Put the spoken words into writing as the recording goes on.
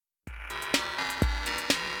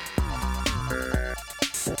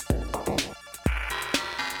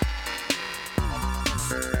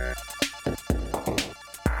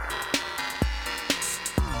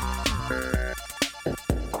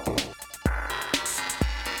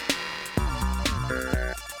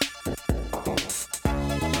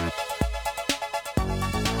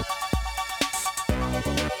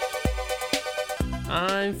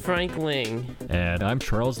Frank Ling. And I'm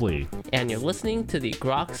Charles Lee. And you're listening to the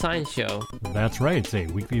Grok Science Show. That's right, it's a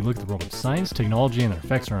weekly look at the world of science, technology, and their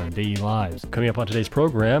effects on our daily lives. Coming up on today's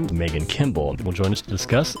program, Megan Kimball will join us to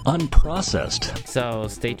discuss unprocessed. So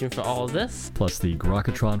stay tuned for all of this. Plus the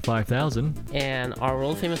Grokatron 5000. And our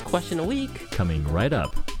world-famous question a week. Coming right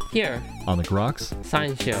up. Here. On the Groks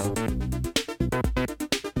Science Show.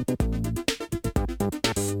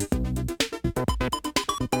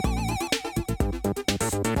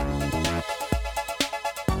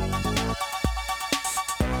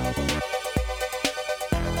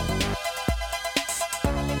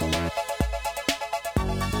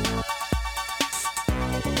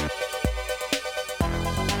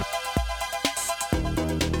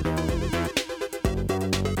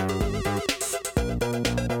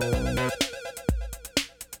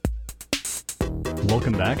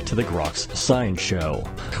 Welcome back to the Groks Science Show.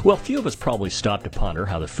 Well, few of us probably stop to ponder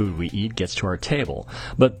how the food we eat gets to our table,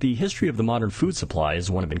 but the history of the modern food supply is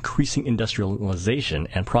one of increasing industrialization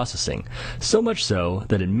and processing, so much so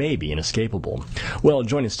that it may be inescapable. Well,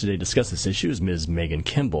 joining us today to discuss this issue is Ms. Megan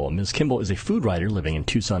Kimball. Ms. Kimball is a food writer living in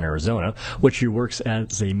Tucson, Arizona, which she works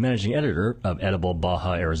as a managing editor of Edible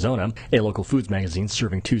Baja Arizona, a local foods magazine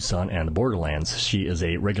serving Tucson and the borderlands. She is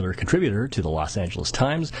a regular contributor to the Los Angeles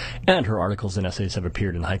Times, and her articles and essays have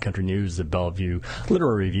appeared in High Country News, the Bellevue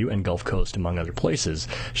Literary Review, and Gulf Coast, among other places.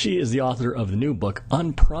 She is the author of the new book,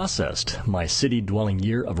 Unprocessed, My City-Dwelling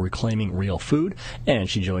Year of Reclaiming Real Food, and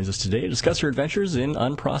she joins us today to discuss her adventures in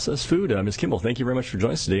unprocessed food. Ms. Kimball, thank you very much for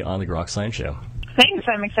joining us today on the Grok Science Show. Thanks.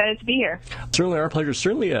 I'm excited to be here. Certainly our pleasure.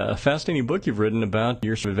 Certainly a fascinating book you've written about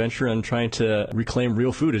your adventure on trying to reclaim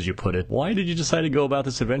real food, as you put it. Why did you decide to go about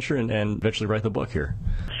this adventure and eventually write the book here?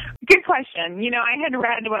 Good question. I had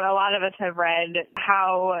read what a lot of us have read,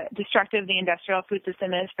 how destructive the industrial food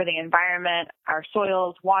system is for the environment, our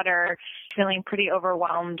soils, water, feeling pretty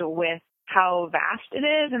overwhelmed with how vast it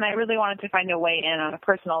is, and I really wanted to find a way in on a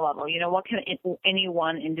personal level. What can any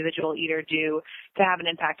one individual eater do to have an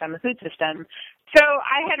impact on the food system? So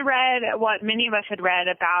I had read what many of us had read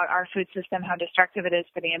about our food system, how destructive it is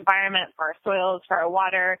for the environment, for our soils, for our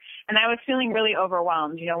water, and I was feeling really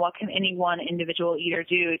overwhelmed. What can any one individual eater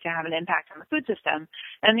do to have an impact on the food system?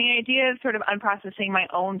 And the idea of sort of unprocessing my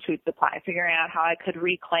own food supply, figuring out how I could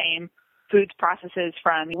reclaim foods processes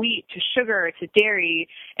from wheat to sugar to dairy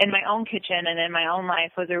in my own kitchen and in my own life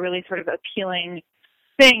was a really sort of appealing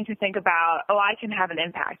thing to think about. I can have an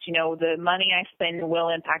impact. The money I spend will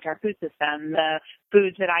impact our food system. The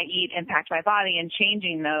foods that I eat impact my body, and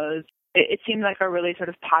changing those, it seemed like a really sort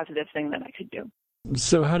of positive thing that I could do.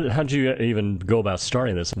 So how did you even go about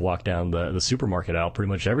starting this? Walk down the supermarket aisle, pretty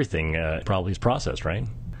much everything probably is processed, right?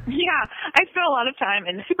 Yeah, I spent a lot of time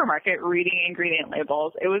in the supermarket reading ingredient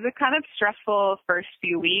labels. It was a kind of stressful first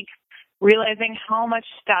few weeks, realizing how much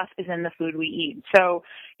stuff is in the food we eat. So,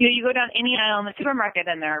 you go down any aisle in the supermarket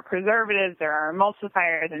and there are preservatives, there are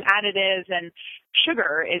emulsifiers and additives, and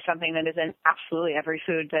sugar is something that is in absolutely every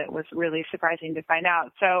food. That was really surprising to find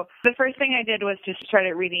out. So the first thing I did was just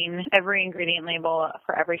started reading every ingredient label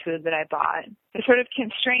for every food that I bought. The sort of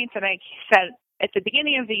constraints that I set at the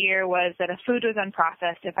beginning of the year was that a food was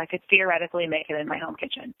unprocessed if I could theoretically make it in my home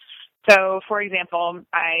kitchen. So, for example,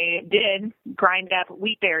 I did grind up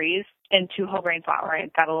wheat berries into whole grain flour. I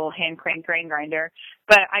got a little hand-cranked grain grinder,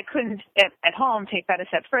 but I couldn't at home take that a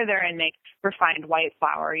step further and make refined white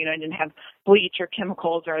flour. I didn't have bleach or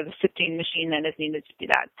chemicals or the sifting machine that is needed to do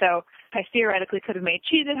that. So I theoretically could have made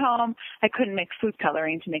cheese at home. I couldn't make food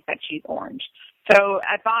coloring to make that cheese orange. So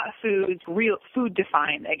I bought foods, real food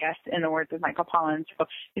defined, I guess, in the words of Michael Pollan. So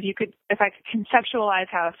if I could conceptualize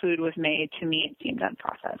how a food was made, to me it seemed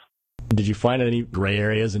unprocessed. Did you find any gray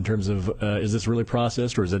areas in terms of, is this really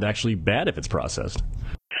processed, or is it actually bad if it's processed?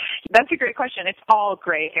 That's a great question. It's all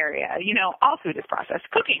gray area. All food is processed.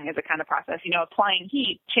 Cooking is a kind of process. Applying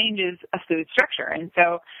heat changes a food structure. And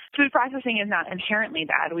so food processing is not inherently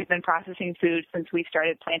bad. We've been processing food since we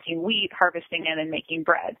started planting wheat, harvesting it, and making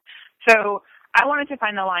bread. So I wanted to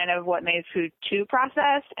find the line of what made food too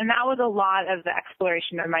processed, and that was a lot of the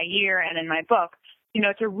exploration of my year and in my book.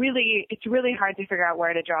 It's really hard to figure out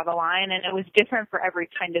where to draw the line, and it was different for every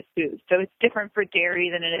kind of food. So it's different for dairy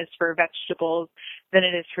than it is for vegetables, than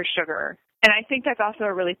it is for sugar. And I think that's also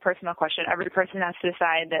a really personal question. Every person has to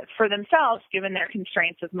decide that for themselves, given their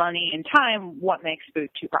constraints of money and time, what makes food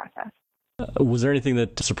too processed. Was there anything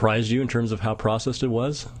that surprised you in terms of how processed it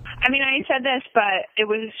was? I said this, but it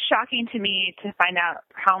was shocking to me to find out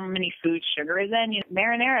how many foods sugar is in.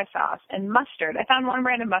 Marinara sauce and mustard. I found one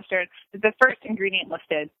brand of mustard that the first ingredient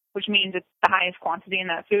listed, which means it's the highest quantity in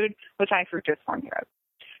that food, was high fructose corn syrup.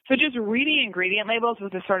 So just reading ingredient labels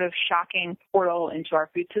was a sort of shocking portal into our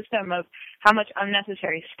food system of how much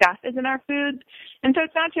unnecessary stuff is in our food. And so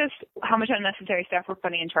it's not just how much unnecessary stuff we're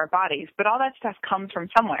putting into our bodies, but all that stuff comes from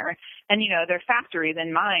somewhere. And, there are factories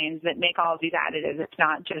and mines that make all of these additives. It's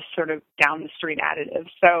not just sort of down the street additives.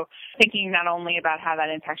 So thinking not only about how that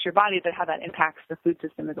impacts your body, but how that impacts the food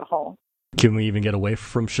system as a whole. Can we even get away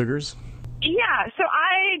from sugars? Yeah, so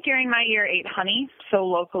I, during my year, ate honey, so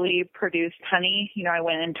locally produced honey. I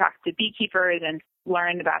went and talked to beekeepers and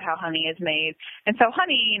learned about how honey is made. And so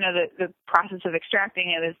honey, the process of extracting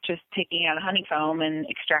it is just taking out a honeycomb and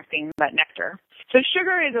extracting that nectar. So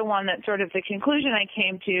sugar is the one that sort of the conclusion I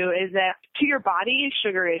came to is that to your body,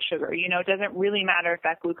 sugar is sugar. It doesn't really matter if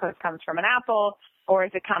that glucose comes from an apple or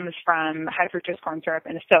if it comes from high fructose corn syrup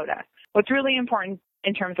in a soda. What's really important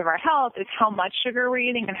in terms of our health is how much sugar we're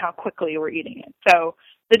eating and how quickly we're eating it. So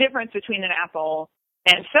the difference between an apple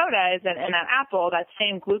and soda is that in that apple, that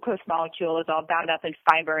same glucose molecule is all bound up in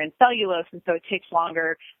fiber and cellulose, and so it takes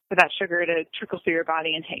longer for that sugar to trickle through your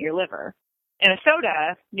body and hit your liver. In a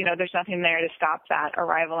soda, there's nothing there to stop that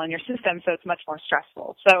arrival in your system, so it's much more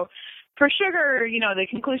stressful. So for sugar, the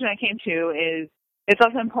conclusion I came to is it's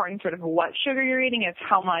less important sort of what sugar you're eating, it's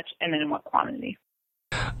how much and then in what quantity.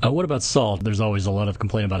 What about salt? There's always a lot of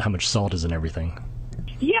complaint about how much salt is in everything.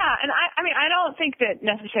 Yeah, and I don't think that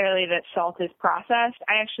necessarily that salt is processed.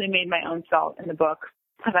 I actually made my own salt in the book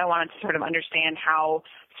because I wanted to sort of understand how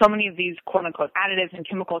so many of these quote-unquote additives and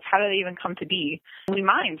chemicals, how do they even come to be? We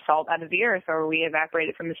mine salt out of the earth or we evaporate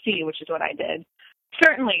it from the sea, which is what I did.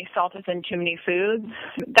 Certainly, salt is in too many foods.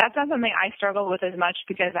 That's not something I struggle with as much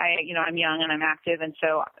because I'm young and I'm active, and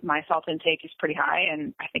so my salt intake is pretty high,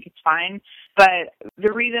 and I think it's fine. But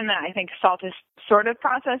the reason that I think salt is sort of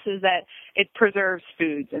processed is that it preserves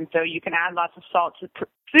foods, and so you can add lots of salt to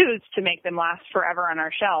foods to make them last forever on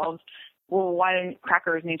our shelves. Well, why don't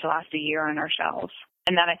crackers need to last a year on our shelves?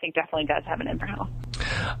 And that I think definitely does have an impact.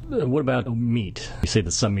 What about meat? You say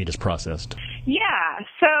that some meat is processed. Yeah,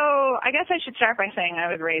 so I guess I should start by saying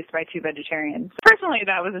I was raised by two vegetarians. Personally,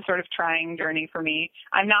 that was a sort of trying journey for me.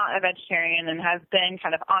 I'm not a vegetarian and have been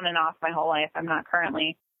kind of on and off my whole life. I'm not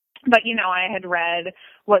currently. But, I had read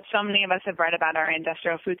what so many of us have read about our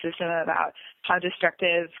industrial food system, about how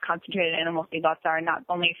destructive concentrated animal feedlots are, not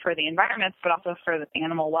only for the environment, but also for the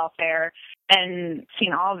animal welfare, and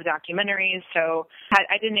seen all the documentaries. So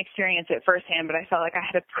I didn't experience it firsthand, but I felt like I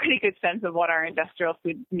had a pretty good sense of what our industrial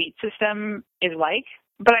food meat system is like.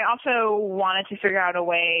 But I also wanted to figure out a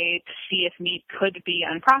way to see if meat could be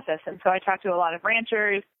unprocessed. And so I talked to a lot of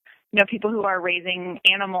ranchers, people who are raising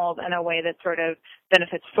animals in a way that sort of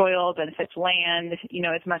benefits soil, benefits land,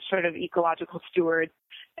 as much sort of ecological stewards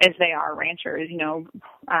as they are ranchers.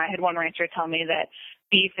 I had one rancher tell me that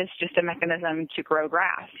beef is just a mechanism to grow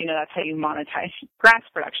grass. That's how you monetize grass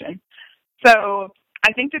production. So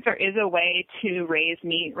I think that there is a way to raise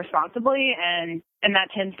meat responsibly, and that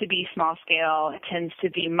tends to be small scale. It tends to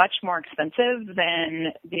be much more expensive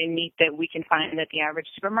than the meat that we can find at the average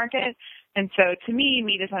supermarket. And so to me,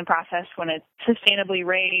 meat is unprocessed when it's sustainably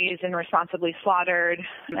raised and responsibly slaughtered,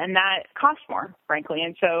 and that costs more, frankly.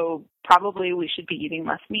 And so probably we should be eating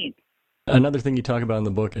less meat. Another thing you talk about in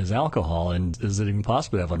the book is alcohol, and is it even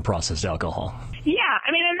possible to have unprocessed alcohol? Yeah,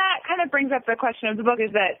 and that kind of brings up the question of the book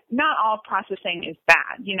is that not all processing is bad.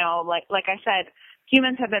 Like I said,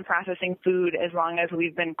 humans have been processing food as long as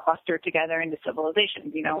we've been clustered together into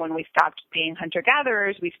civilizations. When we stopped being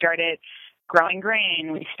hunter-gatherers, we started growing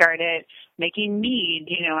grain. We started making mead,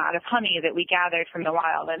 out of honey that we gathered from the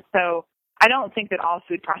wild. And so I don't think that all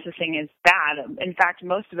food processing is bad. In fact,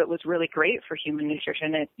 most of it was really great for human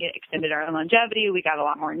nutrition. It extended our longevity. We got a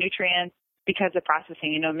lot more nutrients because of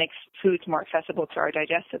processing, makes foods more accessible to our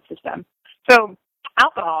digestive system. So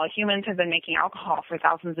alcohol, humans have been making alcohol for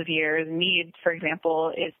thousands of years. Mead, for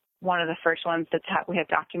example, is one of the first ones that we have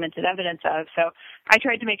documented evidence of. So I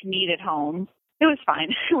tried to make mead at home. It was fine.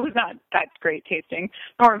 It was not that great tasting,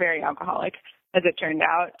 nor very alcoholic, as it turned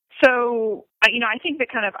out. So, I think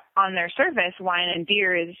that kind of on their surface, wine and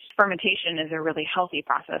beer fermentation is a really healthy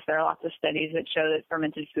process. There are lots of studies that show that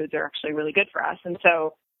fermented foods are actually really good for us. And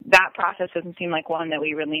so that process doesn't seem like one that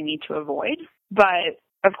we really need to avoid. But,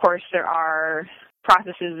 of course, there are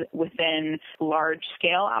processes within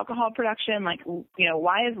large-scale alcohol production, like,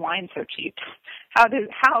 why is wine so cheap? How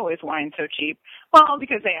is wine so cheap? Well,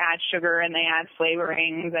 because they add sugar and they add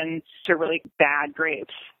flavorings and to really bad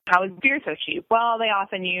grapes. How is beer so cheap? Well, they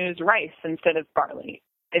often use rice instead of barley.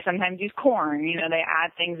 They sometimes use corn. They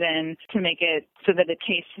add things in to make it so that it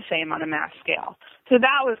tastes the same on a mass scale. So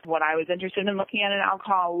that was what I was interested in looking at in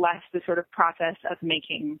alcohol, less the sort of process of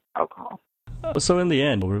making alcohol. So in the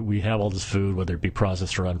end, we have all this food, whether it be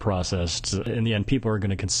processed or unprocessed. In the end, people are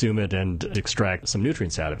going to consume it and extract some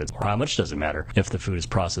nutrients out of it. Or how much does it matter if the food is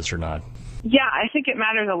processed or not? Yeah, I think it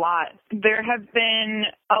matters a lot. There have been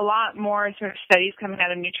a lot more sort of studies coming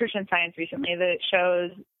out of nutrition science recently that show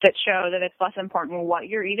that it's less important what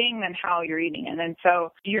you're eating than how you're eating it. And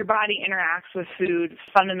so your body interacts with food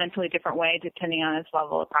fundamentally different way depending on its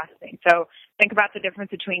level of processing. So think about the difference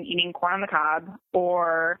between eating corn on the cob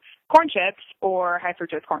or corn chips or high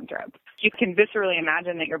fructose corn syrup. You can viscerally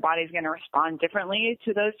imagine that your body's going to respond differently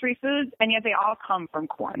to those three foods, and yet they all come from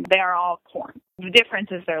corn. They are all corn. The difference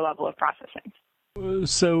is their level of processing.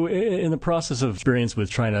 So in the process of experience with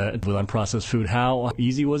trying to with unprocessed food, how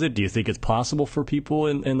easy was it? Do you think it's possible for people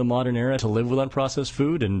in the modern era to live with unprocessed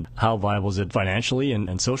food? And how viable is it financially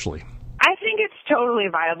and socially? I think it's totally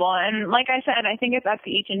viable. And like I said, I think it's up to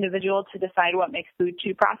each individual to decide what makes food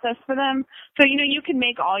too processed for them. So, you can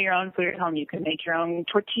make all your own food at home. You can make your own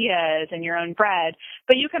tortillas and your own bread.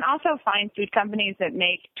 But you can also find food companies that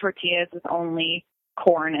make tortillas with only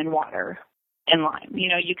corn and water and lime.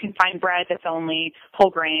 You can find bread that's only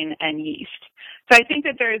whole grain and yeast. So I think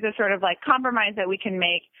that there is a sort of like compromise that we can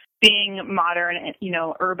make being modern,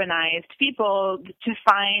 urbanized people to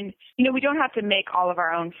find, we don't have to make all of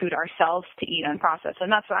our own food ourselves to eat unprocessed.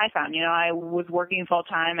 And that's what I found. I was working full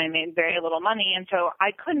time. I made very little money. And so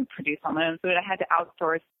I couldn't produce all my own food. I had to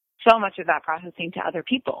outsource so much of that processing to other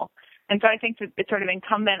people. And so I think that it's sort of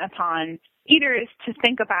incumbent upon eaters to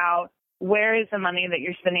think about, where is the money that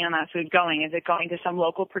you're spending on that food going? Is it going to some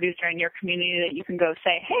local producer in your community that you can go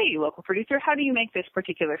say, hey, local producer, how do you make this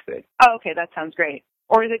particular food? Oh, okay, that sounds great.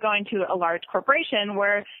 Or is it going to a large corporation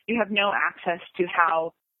where you have no access to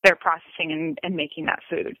how they're processing and making that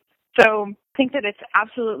food? So I think that it's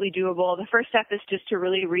absolutely doable. The first step is just to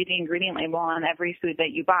really read the ingredient label on every food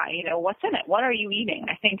that you buy. What's in it? What are you eating?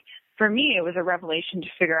 I think for me, it was a revelation to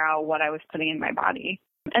figure out what I was putting in my body.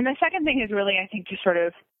 And the second thing is really, I think, to sort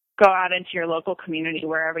of go out into your local community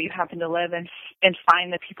wherever you happen to live and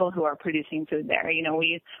find the people who are producing food there.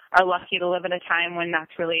 We are lucky to live at a time when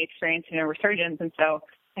that's really experiencing a resurgence. And so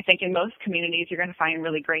I think in most communities, you're going to find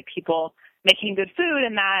really great people making good food.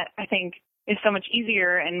 And that, I think, is so much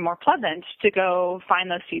easier and more pleasant to go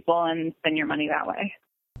find those people and spend your money that way.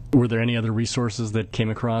 Were there any other resources that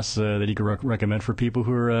came across that you could recommend for people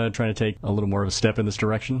who are trying to take a little more of a step in this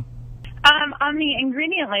direction? On the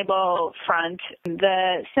ingredient label front,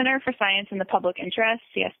 the Center for Science in the Public Interest,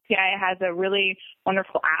 CSPI, has a really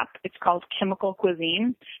wonderful app. It's called Chemical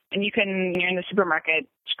Cuisine. And you're in the supermarket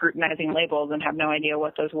scrutinizing labels and have no idea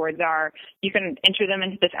what those words are. You can enter them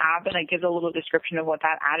into this app, and it gives a little description of what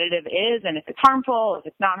that additive is and if it's harmful, if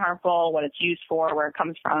it's not harmful, what it's used for, where it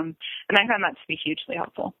comes from. And I found that to be hugely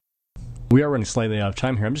helpful. We are running slightly out of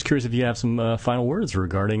time here. I'm just curious if you have some final words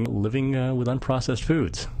regarding living with unprocessed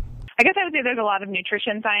foods. I guess I would say there's a lot of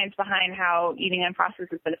nutrition science behind how eating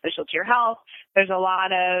unprocessed is beneficial to your health. There's a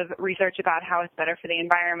lot of research about how it's better for the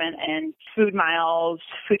environment and food miles,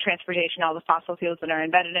 food transportation, all the fossil fuels that are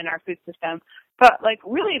embedded in our food system. But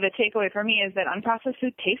really the takeaway for me is that unprocessed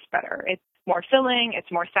food tastes better. It's more filling,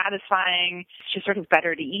 it's more satisfying, it's just sort of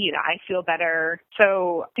better to eat. I feel better.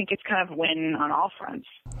 So I think it's kind of win on all fronts.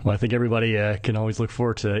 Well, I think everybody can always look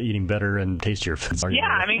forward to eating better and tastier foods.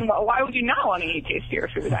 Yeah, why would you not want to eat tastier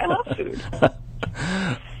food? I love food.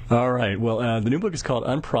 All right. Well, the new book is called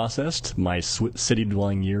Unprocessed, My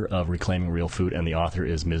City-Dwelling Year of Reclaiming Real Food, and the author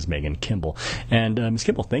is Ms. Megan Kimball. And Ms.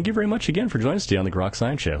 Kimball, thank you very much again for joining us today on the Grok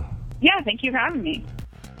Science Show. Yeah, thank you for having me.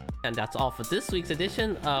 And that's all for this week's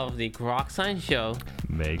edition of the Grok Science Show.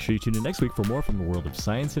 Make sure you tune in next week for more from the world of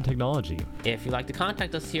science and technology. If you'd like to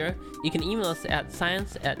contact us here, you can email us at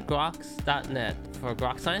science@groks.net. For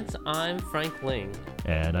Grok Science, I'm Frank Ling.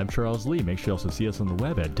 And I'm Charles Lee. Make sure you also see us on the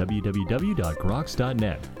web at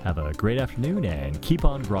www.groks.net. Have a great afternoon and keep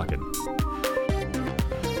on grokking.